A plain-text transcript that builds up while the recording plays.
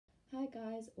Hi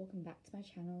guys, welcome back to my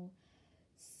channel.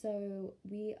 So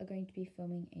we are going to be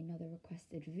filming another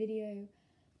requested video.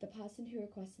 The person who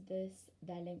requested this,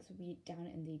 their links will be down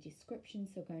in the description,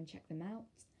 so go and check them out.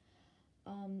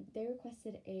 They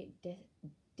requested a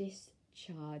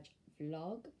discharge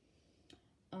vlog.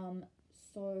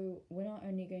 So we're not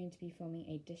only going to be filming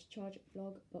a discharge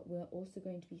vlog, but we're also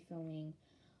going to be filming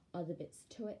other bits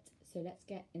to it. So let's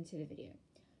get into the video.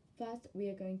 First, we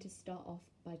are going to start off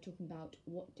by talking about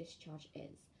what discharge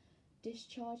is.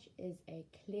 Discharge is a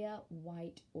clear,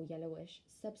 white or yellowish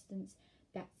substance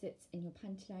that sits in your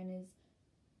panty liners.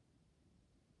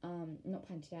 Not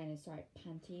panty liners, sorry,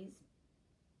 panties.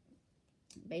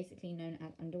 Basically known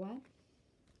as underwear.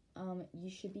 You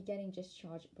should be getting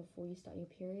discharge before you start your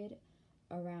period,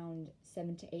 around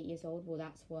 7 to 8 years old. Well,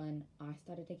 that's when I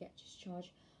started to get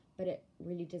discharge, but it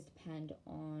really does depend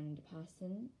on the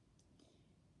person.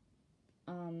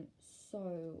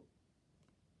 So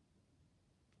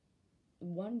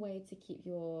one way to keep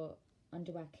your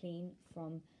underwear clean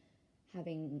from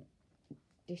having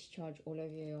discharge all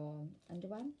over your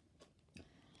underwear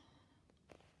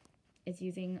is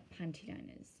using panty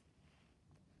liners.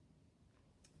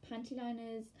 Panty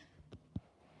liners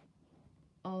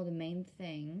are the main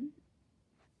thing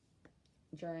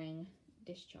during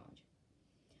discharge.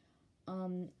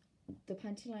 The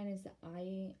panty liners that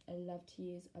I love to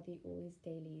use are the Always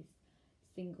Dailies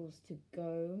Singles to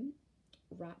Go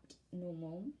wrapped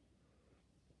normal.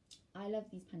 I love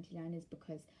these panty liners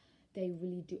because they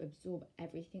really do absorb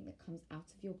everything that comes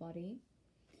out of your body.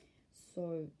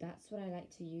 So that's what I like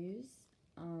to use.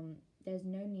 There's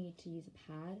no need to use a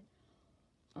pad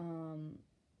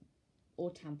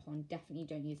or tampon. Definitely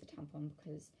don't use a tampon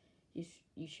because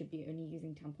you should be only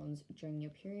using tampons during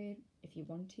your period if you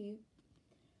want to.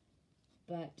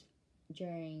 But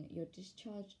during your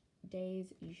discharge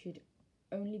days, you should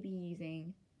only be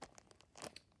using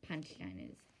panty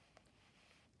liners.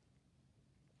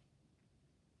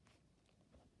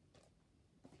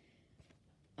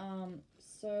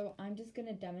 So I'm just going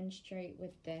to demonstrate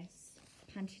with this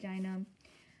panty liner.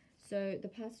 So the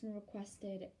person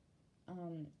requested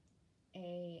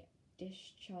a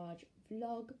discharge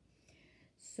vlog.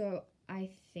 So I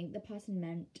think the person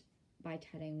meant by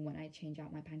telling when I change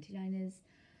out my panty liners.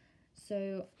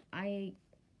 So I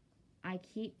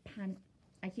keep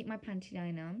my panty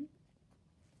liner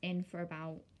in for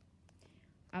about,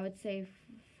 I would say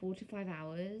 4 to 5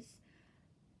 hours.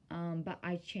 But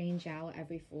I change out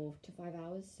every 4 to 5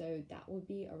 hours, so that would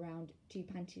be around 2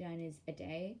 panty liners a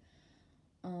day.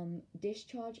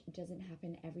 Discharge doesn't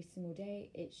happen every single day.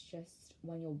 It's just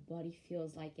when your body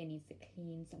feels like it needs to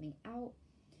clean something out.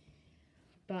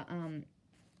 But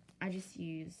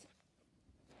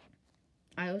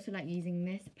I also like using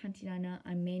this panty liner.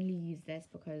 I mainly use this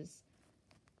because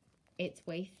it's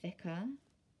way thicker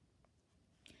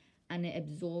and it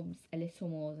absorbs a little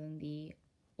more than the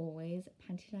Always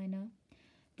panty liner.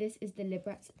 This is the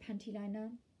Libret's panty liner.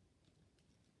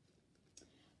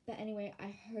 But anyway,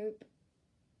 I hope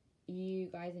you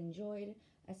guys enjoyed,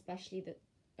 especially to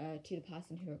the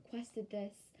person who requested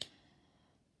this.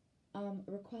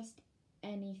 Request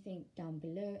anything down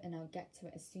below and I'll get to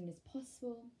it as soon as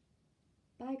possible.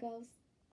 Bye girls.